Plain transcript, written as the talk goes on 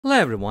Hello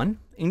everyone,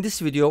 in this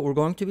video we're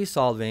going to be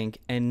solving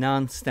a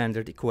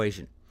non-standard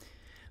equation.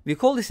 We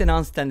call this a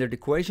non-standard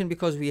equation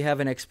because we have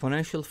an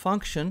exponential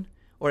function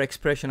or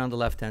expression on the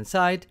left hand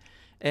side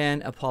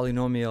and a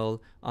polynomial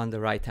on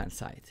the right hand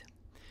side.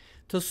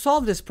 To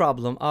solve this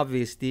problem,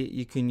 obviously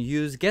you can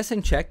use guess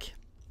and check,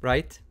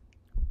 right?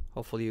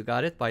 Hopefully you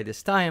got it by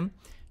this time,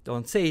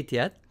 don't say it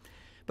yet,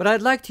 but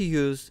I'd like to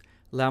use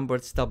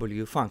Lambert's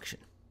W function.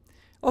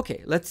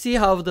 Okay, let's see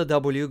how the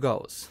W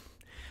goes.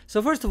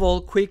 So first of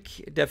all,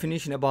 quick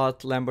definition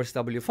about Lambert's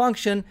W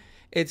function.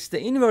 It's the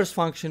inverse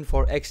function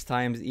for x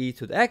times e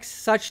to the x,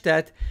 such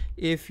that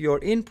if your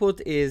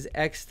input is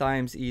x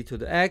times e to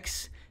the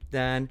x,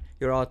 then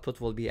your output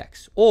will be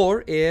x.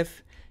 Or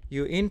if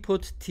you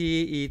input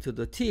t e to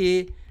the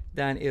t,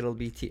 then it'll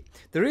be t.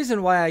 The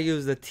reason why I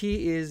use the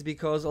t is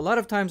because a lot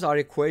of times our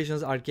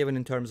equations are given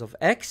in terms of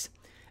x,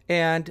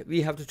 and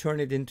we have to turn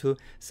it into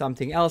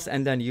something else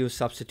and then use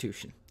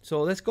substitution.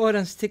 So let's go ahead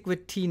and stick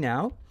with t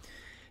now.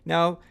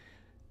 Now,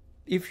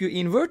 if you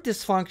invert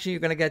this function,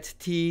 you're going to get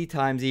t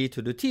times e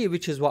to the t,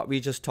 which is what we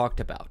just talked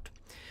about.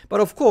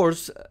 But of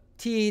course,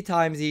 t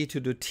times e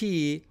to the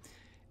t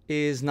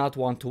is not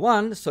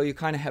one-to-one, so you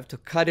kind of have to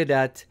cut it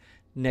at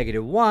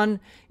 -1,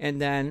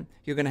 and then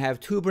you're going to have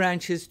two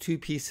branches, two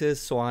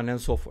pieces, so on and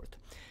so forth.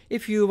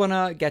 If you want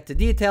to get the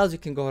details, you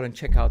can go ahead and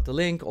check out the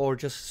link or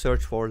just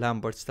search for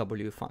Lambert's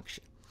W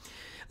function.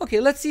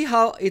 Okay, let's see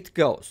how it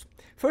goes.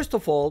 First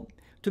of all,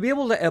 to be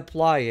able to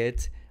apply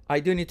it, I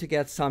do need to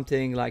get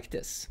something like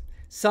this.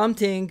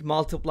 Something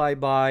multiplied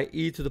by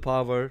e to the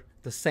power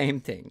the same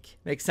thing.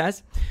 Makes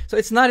sense? So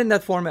it's not in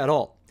that form at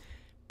all.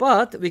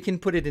 But we can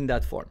put it in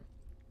that form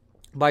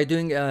by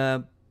doing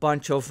a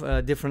bunch of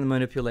different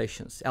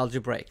manipulations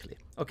algebraically.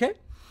 Okay?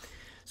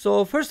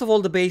 So first of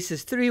all, the base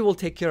is 3. We'll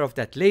take care of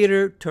that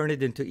later. Turn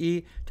it into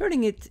e.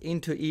 Turning it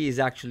into e is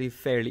actually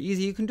fairly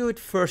easy. You can do it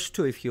first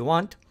too if you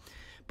want,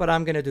 but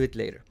I'm going to do it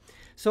later.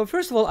 So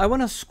first of all, I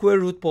want to square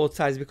root both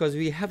sides because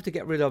we have to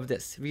get rid of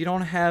this. We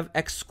don't have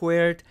x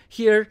squared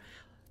here,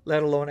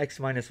 let alone x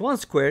minus 1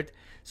 squared.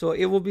 So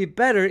it will be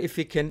better if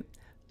we can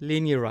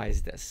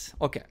linearize this.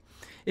 Okay.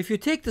 If you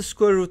take the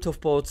square root of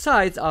both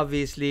sides,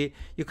 obviously,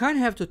 you kind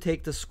of have to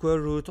take the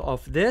square root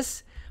of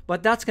this,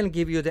 but that's going to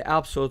give you the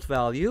absolute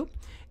value.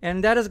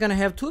 And that is going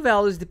to have two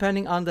values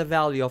depending on the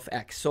value of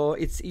x. So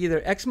it's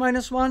either x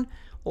minus 1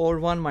 or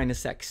 1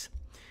 minus x.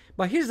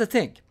 But here's the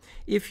thing.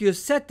 If you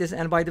set this,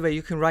 and by the way,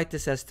 you can write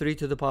this as 3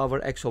 to the power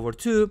x over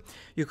 2.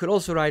 You could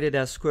also write it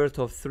as square root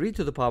of 3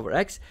 to the power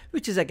x,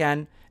 which is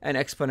again an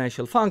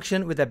exponential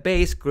function with a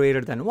base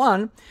greater than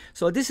 1.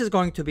 So this is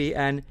going to be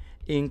an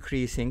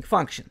increasing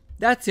function.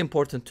 That's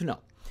important to know.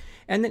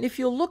 And then if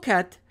you look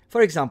at,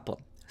 for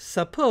example,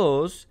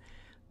 suppose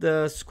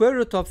the square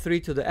root of 3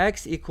 to the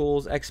x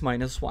equals x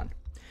minus 1.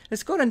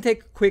 Let's go ahead and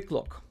take a quick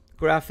look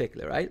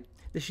graphically, right?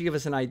 This should give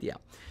us an idea.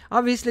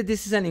 Obviously,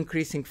 this is an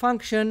increasing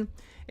function,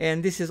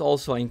 and this is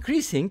also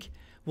increasing.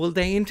 Will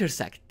they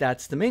intersect?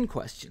 That's the main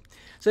question.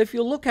 So if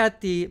you look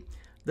at the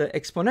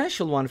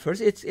exponential one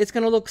first, it's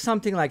going to look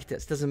something like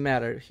this. Doesn't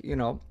matter, you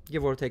know,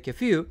 give or take a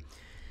few.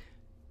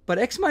 But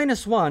x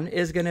minus 1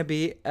 is going to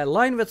be a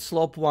line with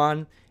slope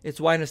 1. Its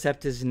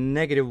y-intercept is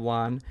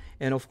 -1.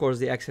 And of course,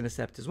 the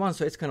x-intercept is 1.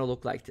 So it's going to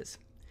look like this.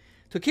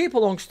 To keep a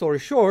long story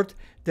short,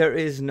 there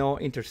is no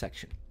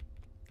intersection.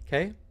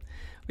 Okay?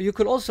 You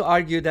could also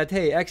argue that,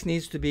 hey, x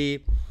needs to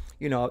be,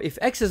 you know, if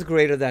x is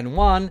greater than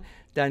 1,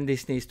 then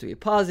this needs to be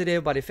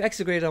positive. But if x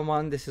is greater than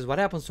 1, this is what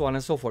happens, so on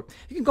and so forth.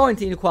 You can go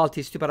into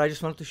inequalities too, but I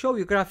just wanted to show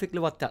you graphically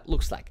what that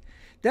looks like.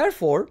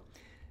 Therefore,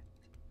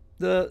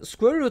 the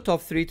square root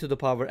of 3 to the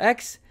power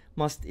x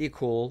must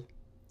equal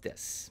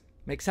this.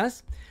 Make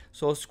sense?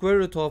 So square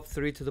root of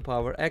 3 to the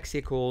power x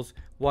equals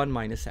 1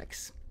 minus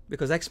x.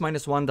 Because x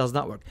minus 1 does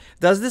not work.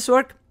 Does this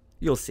work?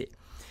 You'll see.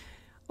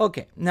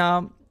 Okay,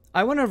 now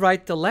I want to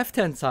write the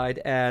left-hand side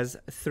as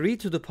 3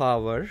 to the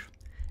power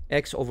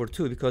x over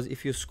 2, because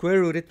if you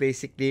square root it,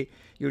 basically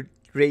you're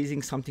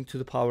raising something to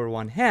the power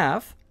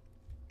 1/2.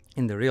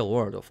 In the real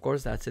world, of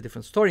course, that's a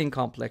different story in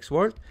complex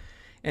world.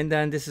 And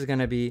then this is going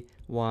to be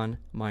 1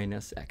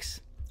 minus x.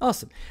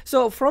 Awesome.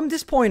 So from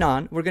this point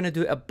on, we're going to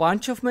do a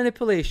bunch of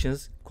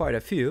manipulations, quite a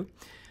few,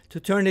 to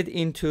turn it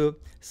into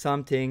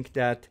something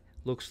that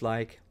looks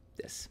like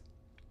this.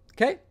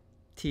 Okay?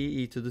 T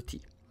e to the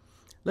t.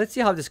 Let's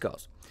see how this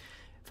goes.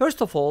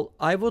 First of all,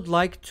 I would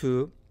like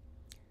to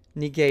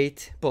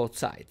negate both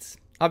sides.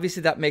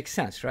 Obviously, that makes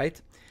sense,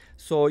 right?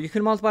 So you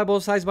can multiply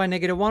both sides by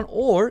 -1,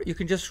 or you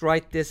can just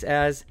write this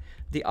as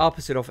the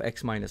opposite of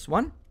x minus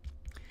 1.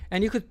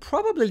 And you could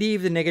probably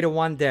leave the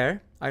 -1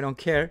 there. I don't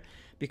care,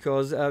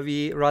 because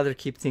we rather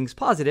keep things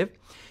positive.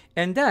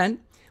 And then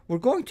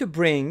we're going to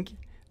bring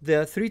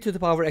the 3 to the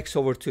power x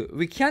over 2.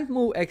 We can't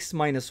move x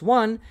minus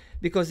 1,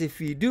 because if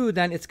we do,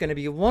 then it's going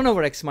to be 1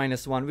 over x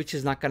minus 1, which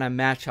is not going to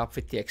match up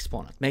with the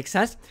exponent. Make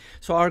sense?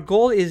 So our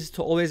goal is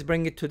to always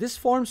bring it to this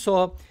form.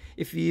 So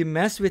if we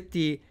mess with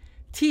the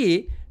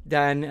t,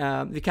 then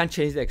we can't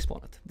change the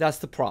exponent. That's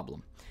the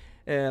problem.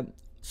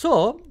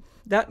 So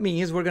that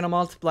means we're going to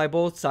multiply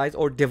both sides,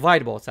 or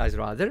divide both sides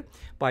rather,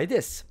 by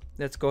this.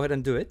 let's go ahead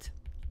and do it.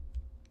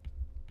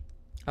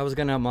 I was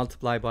gonna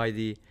multiply by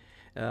the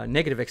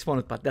negative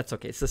exponent, but that's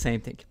okay, it's the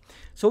same thing.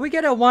 So we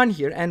get a 1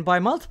 here, and by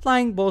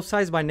multiplying both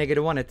sides by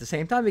 -1 at the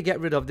same time, we get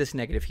rid of this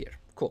negative here.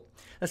 Cool.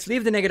 Let's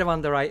leave the negative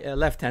on the right,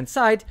 left hand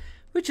side,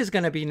 which is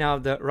going to be now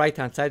the right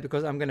hand side,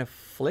 because I'm going to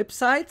flip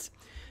sides.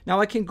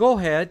 Now I can go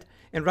ahead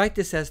and write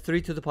this as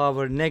 3 to the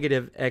power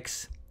negative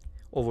x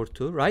over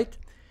 2, right?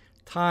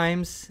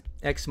 Times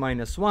x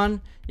minus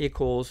 1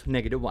 equals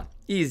 -1.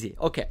 Easy.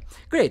 Okay,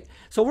 great.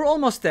 So we're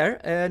almost there.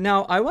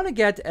 Now I want to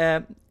get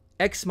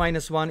x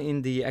minus 1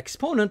 in the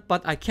exponent,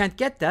 but I can't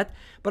get that.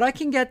 But I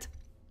can get,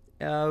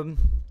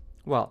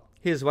 well,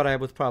 here's what I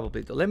would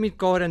probably do. Let me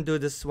go ahead and do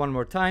this one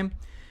more time.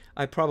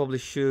 I probably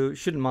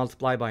shouldn't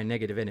multiply by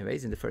negative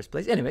anyways in the first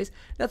place. Anyways,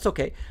 that's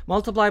okay.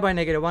 Multiply by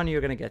 -1,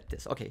 you're going to get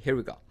this. Okay, here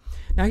we go.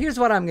 Now here's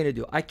what I'm going to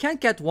do. I can't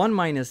get 1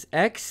 minus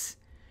x.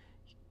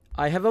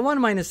 I have a 1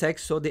 minus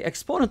x, so the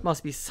exponent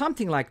must be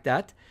something like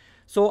that.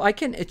 So I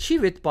can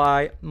achieve it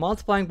by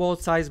multiplying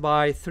both sides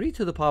by 3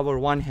 to the power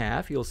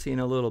 1/2. You'll see in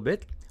a little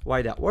bit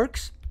why that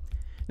works.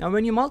 Now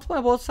when you multiply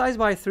both sides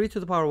by 3 to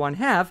the power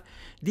 1/2,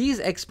 these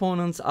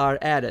exponents are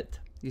added.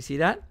 You see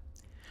that?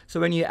 So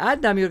when you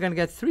add them, you're going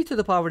to get 3 to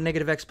the power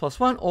negative x plus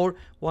 1, or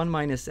 1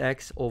 minus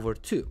x over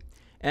 2.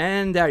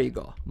 And there you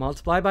go.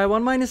 Multiply by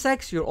 1 minus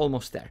x, you're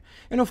almost there.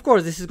 And of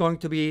course, this is going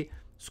to be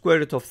square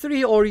root of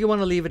 3, or you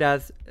want to leave it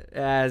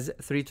as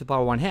 3 to the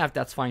power 1/2.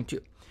 That's fine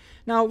too.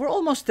 Now we're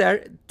almost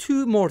there.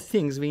 2 more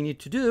things we need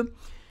to do.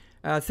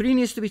 3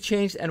 needs to be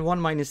changed, and 1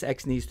 minus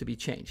x needs to be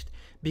changed.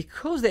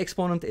 Because the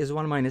exponent is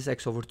 1 minus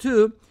x over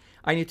 2,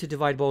 I need to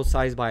divide both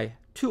sides by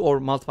 2, or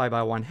multiply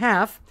by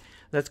 1/2.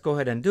 Let's go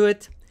ahead and do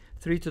it.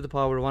 3 to the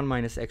power 1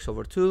 minus x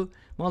over 2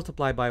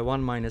 multiplied by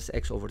 1 minus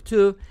x over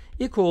 2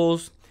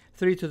 equals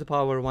 3 to the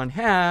power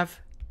 1/2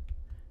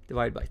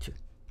 divided by 2.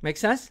 Make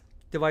sense?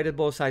 Divided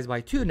both sides by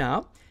 2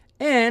 now,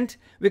 and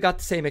we got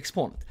the same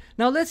exponent.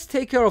 Now let's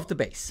take care of the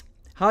base.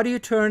 How do you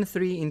turn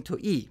 3 into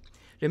e?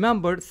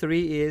 Remember,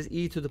 3 is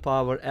e to the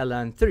power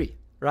ln 3,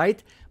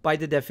 right? By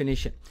the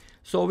definition.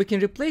 So we can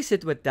replace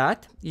it with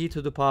that, e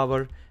to the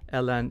power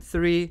ln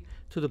 3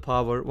 to the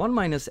power 1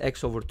 minus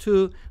x over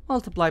 2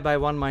 multiplied by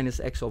 1 minus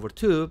x over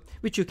 2,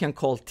 which you can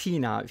call t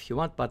now if you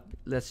want, but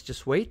let's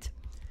just wait.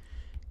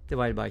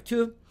 Divided by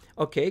 2.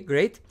 Okay,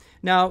 great.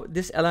 Now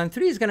this ln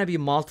 3 is going to be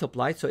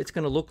multiplied, so it's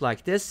going to look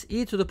like this.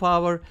 E to the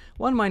power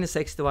 1 minus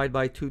x divided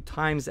by 2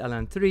 times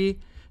ln 3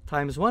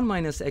 times 1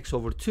 minus x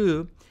over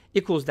 2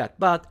 equals that.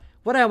 But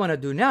what I want to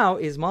do now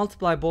is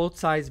multiply both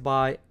sides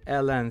by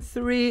ln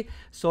 3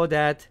 so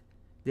that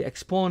the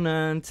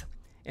exponent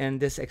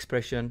and this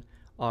expression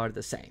are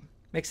the same.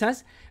 Make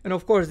sense? And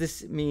of course,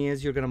 this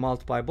means you're going to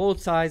multiply both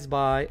sides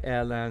by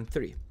ln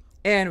 3.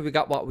 And we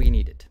got what we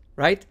needed,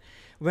 right?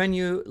 When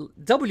you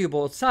W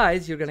both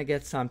sides, you're going to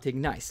get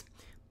something nice.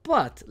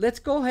 But let's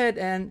go ahead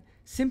and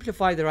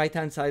simplify the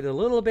right-hand side a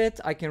little bit.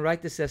 I can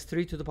write this as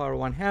 3 to the power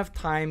 1/2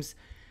 times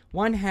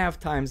 1/2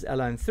 times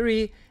ln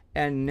 3.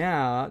 And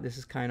now, this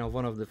is kind of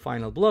one of the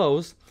final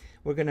blows.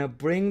 We're going to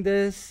bring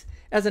this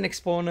as an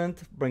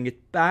exponent, bring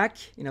it back,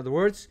 in other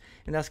words,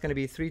 and that's going to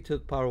be 3 to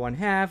the power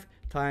 1/2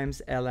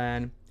 times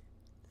ln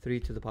 3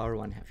 to the power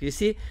 1/2. You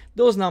see,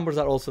 those numbers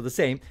are also the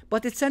same,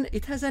 but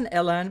it has an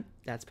ln.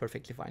 That's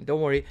perfectly fine.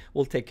 Don't worry,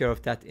 we'll take care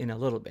of that in a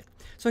little bit.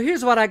 So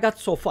here's what I got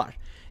so far.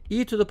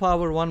 E to the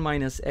power 1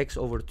 minus x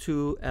over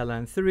 2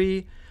 ln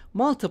 3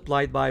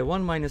 multiplied by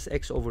 1 minus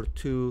x over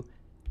 2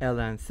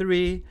 ln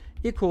 3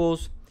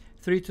 equals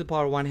 3 to the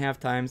power 1/2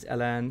 times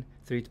ln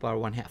 3 to the power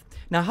 1/2.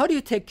 Now, how do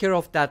you take care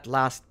of that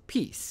last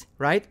piece,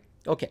 right?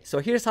 Okay, so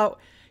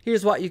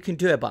here's what you can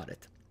do about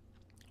it.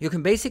 You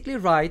can basically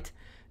write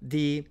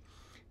the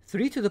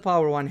 3 to the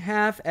power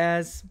 1/2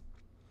 as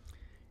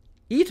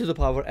e to the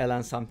power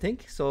ln something.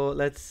 So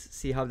let's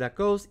see how that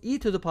goes. E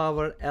to the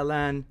power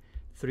ln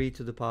 3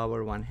 to the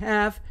power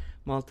 1/2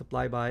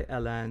 multiplied by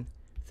ln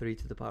 3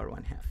 to the power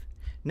 1/2.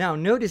 Now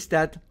notice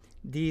that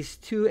these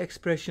two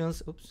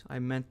expressions, oops, I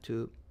meant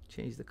to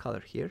change the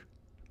color here,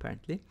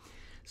 apparently.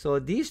 So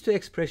these two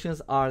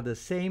expressions are the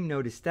same,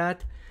 notice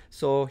that.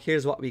 So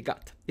here's what we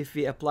got. If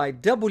we apply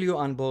w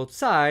on both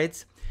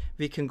sides,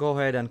 we can go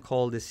ahead and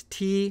call this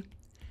t,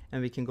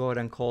 and we can go ahead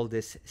and call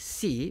this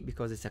c,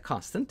 because it's a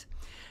constant.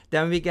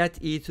 Then we get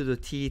e to the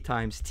t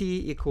times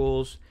t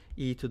equals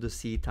e to the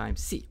c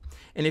times c.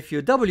 And if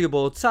you w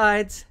both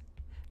sides,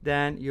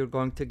 then you're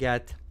going to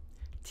get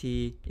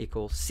t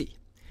equals c,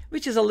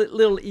 which is a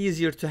little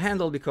easier to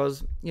handle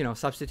because, you know,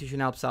 substitution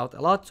helps out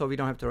a lot, so we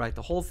don't have to write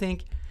the whole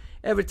thing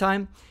every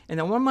time. And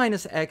then 1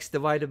 minus x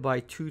divided by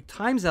 2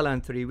 times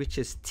ln 3, which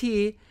is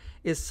t,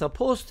 is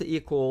supposed to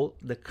equal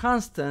the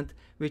constant,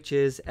 which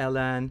is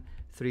ln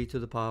 3 to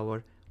the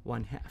power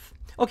 1/2.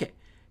 Okay,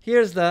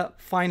 here's the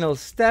final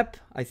step,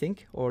 I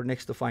think, or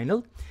next to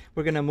final.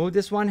 We're going to move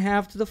this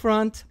 1/2 to the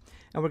front,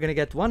 and we're going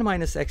to get 1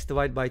 minus x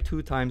divided by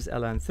 2 times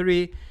ln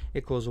 3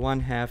 equals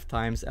 1/2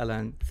 times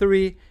ln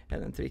 3.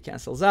 ln 3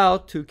 cancels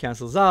out, 2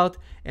 cancels out,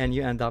 and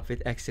you end up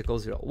with x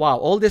equals 0. Wow,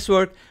 all this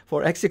work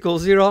for x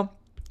equals 0?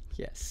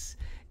 Yes.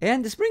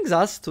 And this brings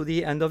us to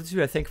the end of this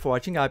video. Thank you for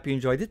watching. I hope you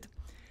enjoyed it.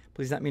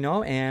 please let me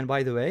know. And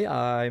by the way,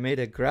 I made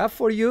a graph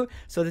for you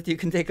so that you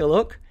can take a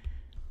look.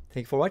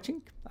 Thank you for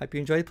watching. I hope you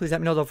enjoyed. Please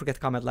let me know. Don't forget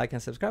to comment, like,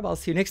 and subscribe. I'll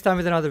see you next time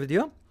with another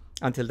video.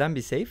 Until then,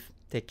 be safe,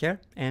 take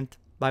care, and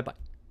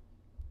bye-bye.